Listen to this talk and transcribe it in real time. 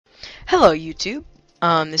Hello YouTube,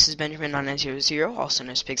 this is Benjamin9900, also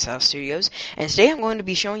known as Pixel Studios, and today I'm going to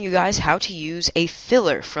be showing you guys how to use a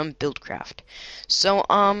filler from Buildcraft. So,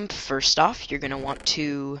 first off, you're going to want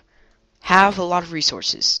to have a lot of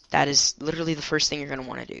resources. That is literally the first thing you're going to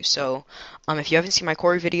want to do. So, if you haven't seen my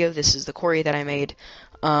quarry video, this is the quarry that I made.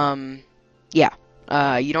 You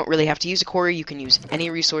don't really have to use a quarry, you can use any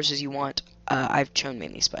resources you want. I've chosen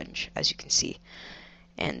mainly sponge, as you can see.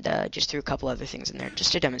 And just threw a couple other things in there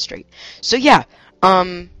just to demonstrate. So yeah,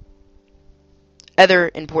 other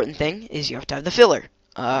important thing is you have to have the filler.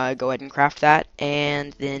 Go ahead and craft that,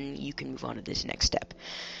 and then you can move on to this next step.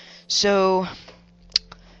 So,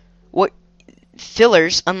 what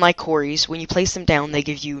fillers, unlike quarries, when you place them down, they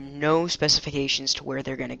give you no specifications to where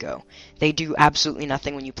they're going to go. They do absolutely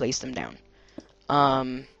nothing when you place them down.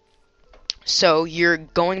 So you're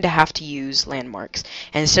going to have to use landmarks,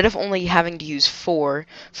 and instead of only having to use 4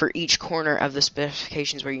 for each corner of the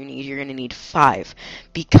specifications where you're going to need 5,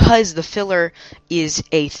 because the filler is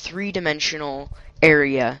a 3-dimensional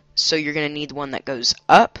area, so you're going to need one that goes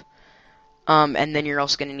up, and then you're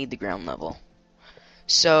also going to need the ground level.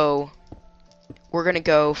 So we're going to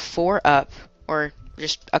go 4 up, or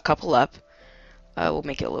just a couple up. We'll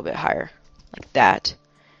make it a little bit higher, like that.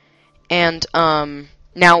 And,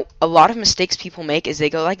 now, a lot of mistakes people make is they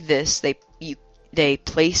go like this, they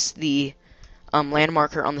place the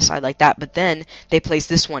landmarker on the side like that, but then they place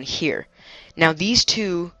this one here. Now, these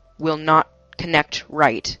two will not connect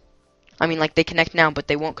right. I mean, like, they connect now, but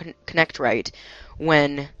they won't connect right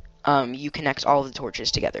when you connect all of the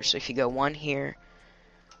torches together. So if you go one here,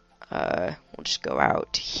 we'll just go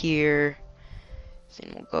out here,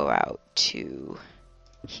 then we'll go out to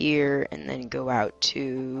here, and then go out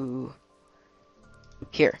to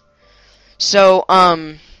here. So,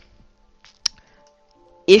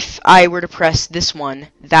 if I were to press this one,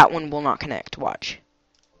 that one will not connect. Watch.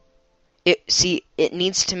 It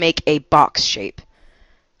needs to make a box shape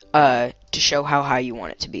to show how high you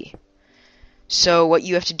want it to be. So what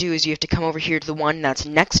you have to do is you have to come over here to the one that's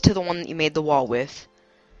next to the one that you made the wall with,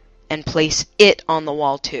 and place it on the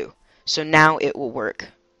wall too. So now it will work.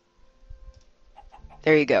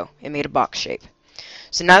 There you go. It made a box shape.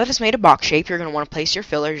 So now that it's made a box shape, you're going to want to place your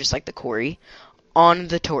filler, just like the quarry, on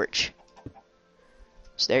the torch.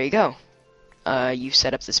 So there you go. You've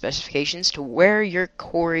set up the specifications to where your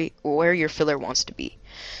filler wants to be.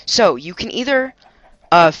 So you can either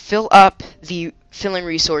fill up the filling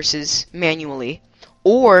resources manually,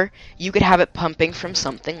 or you could have it pumping from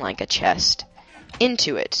something like a chest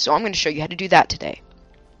into it. So I'm going to show you how to do that today.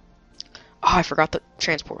 Oh, I forgot the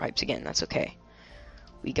transport pipes again. That's okay.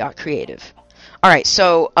 We got creative. Alright,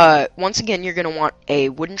 so, once again, you're going to want a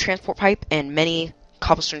wooden transport pipe and many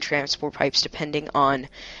cobblestone transport pipes, depending on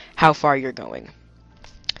how far you're going.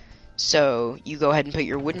 So, you go ahead and put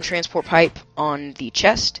your wooden transport pipe on the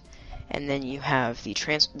chest, and then you have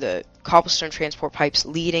the cobblestone transport pipes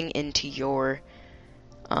leading into your,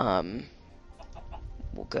 we'll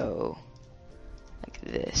go like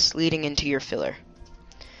this, leading into your filler.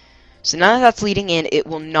 So now that that's leading in, it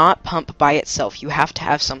will not pump by itself. You have to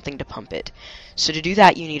have something to pump it. So to do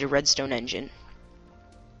that, you need a redstone engine.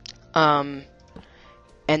 And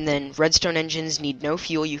then redstone engines need no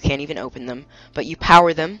fuel. You can't even open them. But you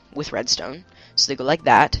power them with redstone. So they go like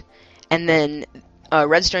that. And then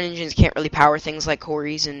redstone engines can't really power things like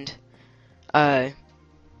quarries and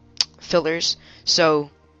fillers. So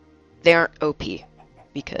they aren't OP.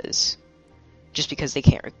 Just because they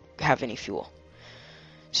can't have any fuel.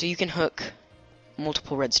 So you can hook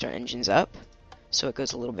multiple redstone engines up, so it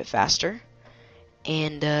goes a little bit faster.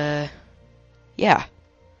 And, yeah.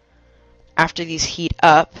 After these heat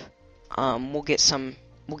up, we'll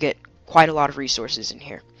get quite a lot of resources in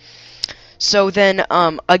here. So then,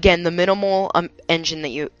 again, the minimal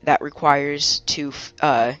engine that requires to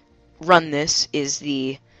run this is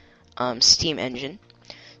the steam engine.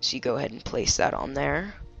 So you go ahead and place that on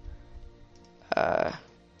there.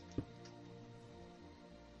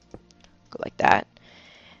 Go like that,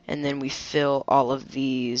 and then we fill all of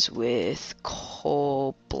these with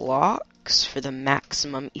coal blocks for the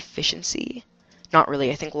maximum efficiency. Not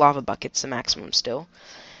really, I think lava bucket's the maximum still.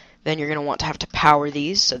 Then you're going to want to have to power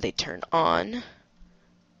these so they turn on.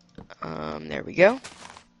 There we go.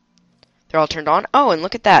 They're all turned on. Oh, and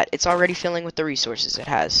look at that, it's already filling with the resources it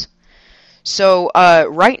has. So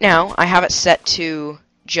right now I have it set to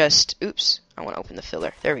just, oops, I want to open the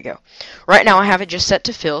filler. There we go. Right now I have it just set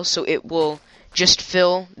to fill, so it will just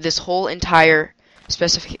fill this whole entire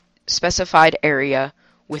specified area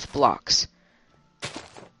with blocks.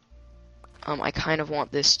 I kind of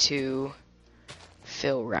want this to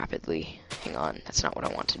fill rapidly. Hang on, that's not what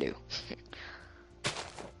I want to do.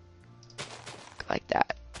 like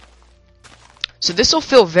that. So this will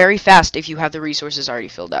fill very fast if you have the resources already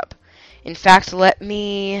filled up. In fact, let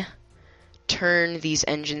me turn these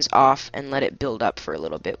engines off and let it build up for a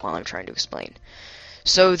little bit while I'm trying to explain.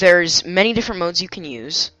 So there's many different modes you can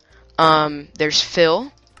use. There's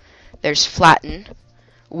fill, there's flatten,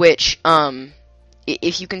 which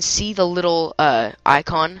if you can see the little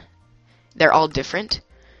icon, they're all different.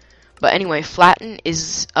 But anyway, flatten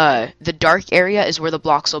is the dark area is where the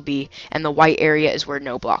blocks will be, and the white area is where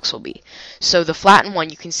no blocks will be. So the flatten one,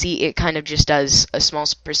 you can see it kind of just does a small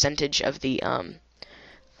percentage of the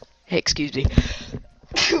hey, excuse me.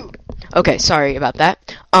 Okay, sorry about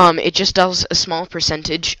that. It just does a small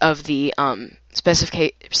percentage of the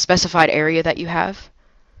specified area that you have.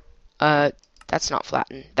 That's not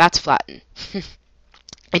flatten. That's flatten.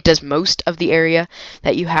 It does most of the area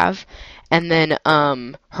that you have. And then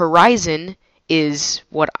horizon is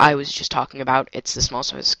what I was just talking about. It's the small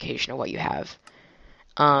specification of what you have.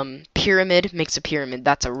 Pyramid makes a pyramid.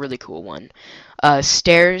 That's a really cool one.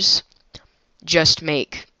 Stairs just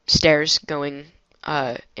make stairs going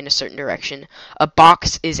in a certain direction. A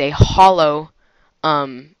box is a hollow.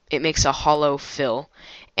 It makes a hollow fill.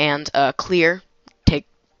 And clear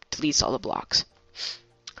deletes all the blocks.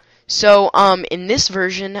 So in this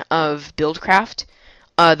version of Buildcraft,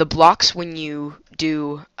 the blocks when you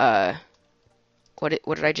do what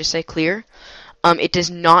did I just say? Clear. It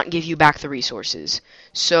does not give you back the resources.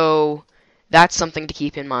 So that's something to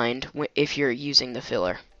keep in mind if you're using the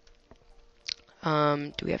filler.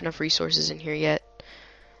 Do we have enough resources in here yet?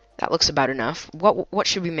 That looks about enough. What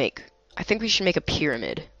should we make? I think we should make a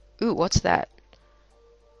pyramid. Ooh, what's that?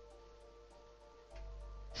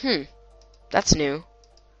 That's new.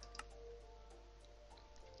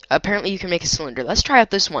 Apparently you can make a cylinder. Let's try out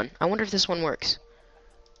this one. I wonder if this one works.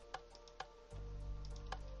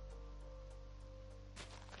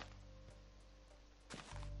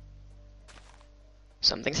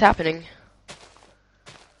 Something's happening.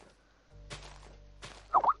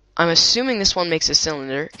 I'm assuming this one makes a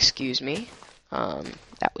cylinder. Excuse me.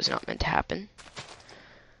 That was not meant to happen.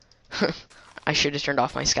 I should have turned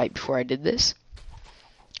off my Skype before I did this.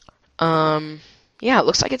 Yeah, it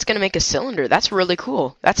looks like it's gonna make a cylinder. That's really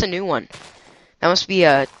cool. That's a new one. That must be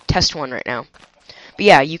a test one right now. But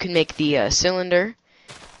yeah, you can make the cylinder.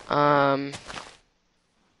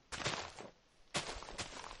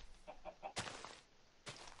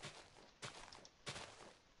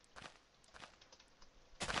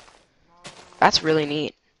 That's really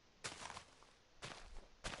neat.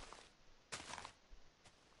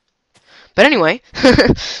 But anyway,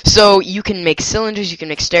 so you can make cylinders, you can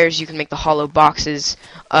make stairs, you can make the hollow boxes.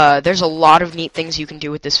 There's a lot of neat things you can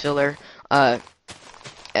do with this filler.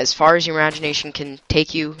 As far as your imagination can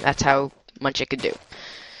take you, that's how much it could do.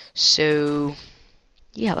 So,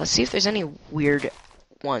 yeah, let's see if there's any weird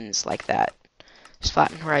ones like that. Just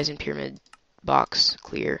flatten horizon, pyramid, box,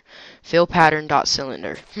 clear, fill pattern, dot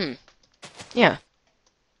cylinder. Yeah.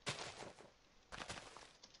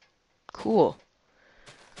 Cool.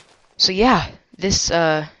 So yeah, this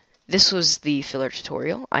was the filler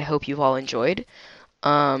tutorial. I hope you've all enjoyed.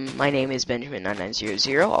 My name is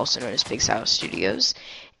Benjamin9900, also known as Big Sow Studios.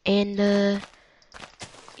 And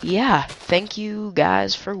yeah, thank you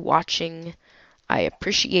guys for watching. I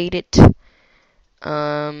appreciate it.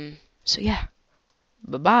 So yeah.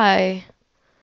 Bye-bye.